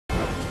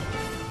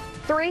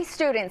3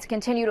 students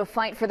continue to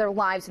fight for their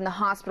lives in the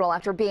hospital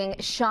after being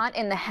shot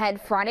in the head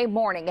Friday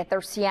morning at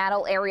their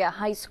Seattle area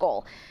high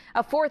school.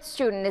 A 4th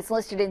student is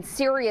listed in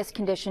serious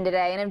condition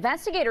today, and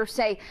investigators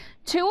say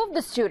 2 of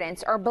the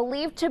students are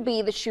believed to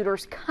be the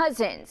shooter's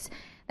cousins.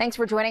 Thanks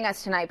for joining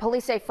us tonight.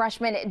 Police say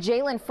freshman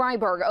Jaylen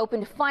Fryberg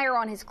opened fire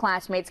on his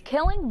classmates,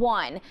 killing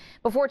 1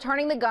 before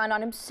turning the gun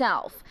on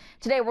himself.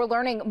 Today we're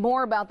learning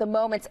more about the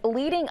moments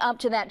leading up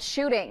to that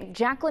shooting.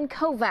 Jacqueline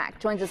Kovac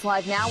joins us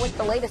live now with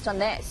the latest on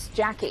this.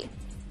 Jackie.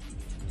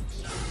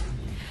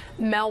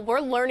 Mel, we're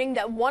learning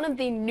that one of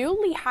the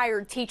newly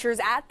hired teachers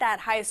at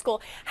that high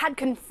school had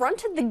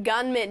confronted the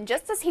gunman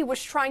just as he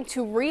was trying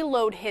to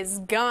reload his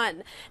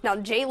gun. Now,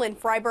 Jaylen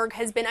Fryberg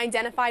has been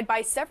identified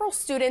by several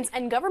students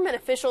and government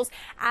officials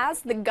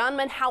as the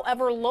gunman.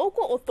 However,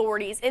 local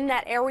authorities in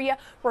that area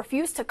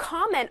refuse to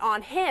comment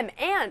on him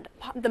and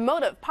the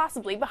motive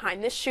possibly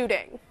behind this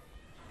shooting.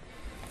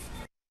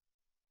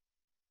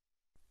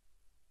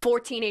 4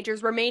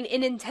 teenagers remain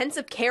in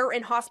intensive care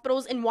in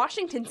hospitals in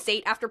Washington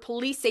state after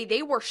police say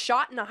they were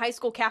shot in a high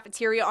school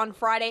cafeteria on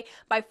Friday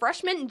by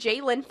freshman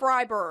Jaylen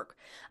Fryberg.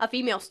 A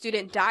female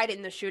student died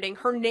in the shooting.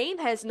 Her name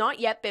has not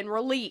yet been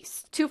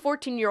released. 2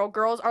 14-year-old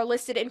girls are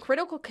listed in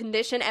critical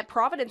condition at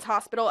Providence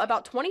Hospital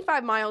about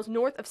 25 miles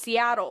north of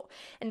Seattle.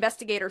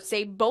 Investigators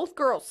say both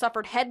girls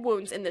suffered head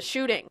wounds in the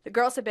shooting. The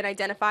girls have been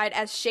identified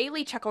as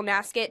Shaylee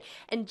Chuckulnaskit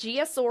and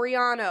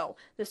Soriano.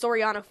 The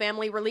Soriano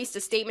family released a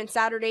statement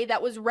Saturday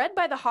that was read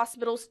by the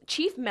hospital's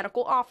chief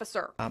medical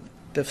officer.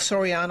 The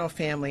Soriano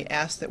family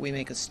asked that we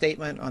make a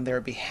statement on their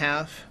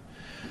behalf.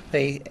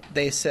 They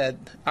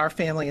said, "Our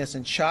family is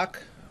in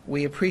shock.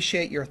 We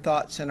appreciate your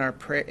thoughts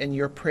and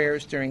your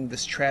prayers during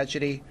this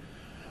tragedy.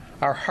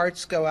 Our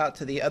hearts go out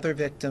to the other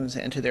victims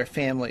and to their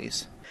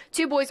families."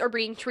 2 boys are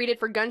being treated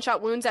for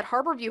gunshot wounds at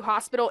Harborview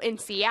Hospital in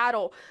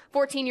Seattle.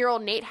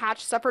 14-year-old Nate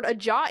Hatch suffered a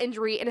jaw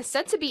injury and is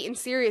said to be in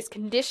serious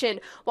condition,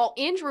 while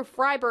Andrew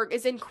Fryberg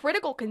is in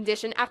critical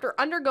condition after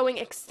undergoing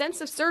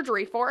extensive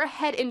surgery for a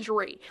head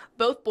injury.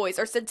 Both boys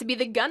are said to be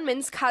the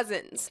gunman's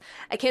cousins.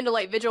 A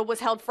candlelight vigil was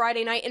held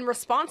Friday night in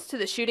response to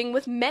the shooting,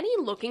 with many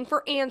looking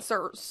for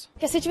answers.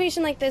 A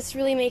situation like this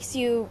really makes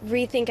you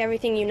rethink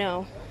everything you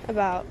know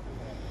about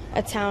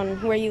a town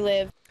where you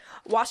live.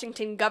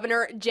 Washington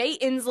Governor Jay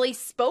Inslee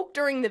spoke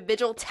during the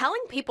vigil,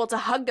 telling people to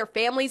hug their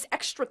families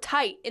extra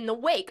tight in the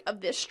wake of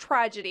this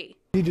tragedy.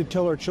 We need to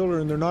tell our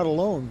children they're not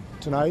alone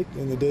tonight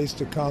and the days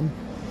to come,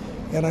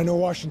 and I know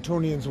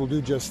Washingtonians will do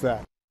just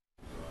that.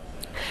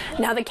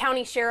 Now, the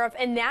county sheriff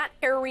in that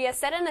area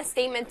said in a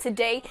statement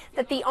today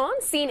that the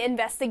on-scene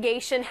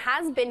investigation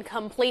has been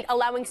complete,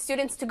 allowing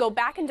students to go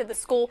back into the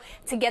school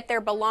to get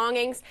their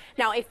belongings.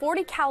 Now, a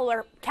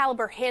 .40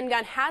 caliber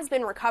handgun has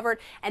been recovered,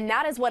 and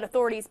that is what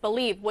authorities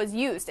believe was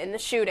used in the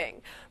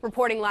shooting.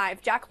 Reporting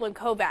live, Jacqueline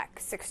Kovac,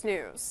 6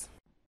 News.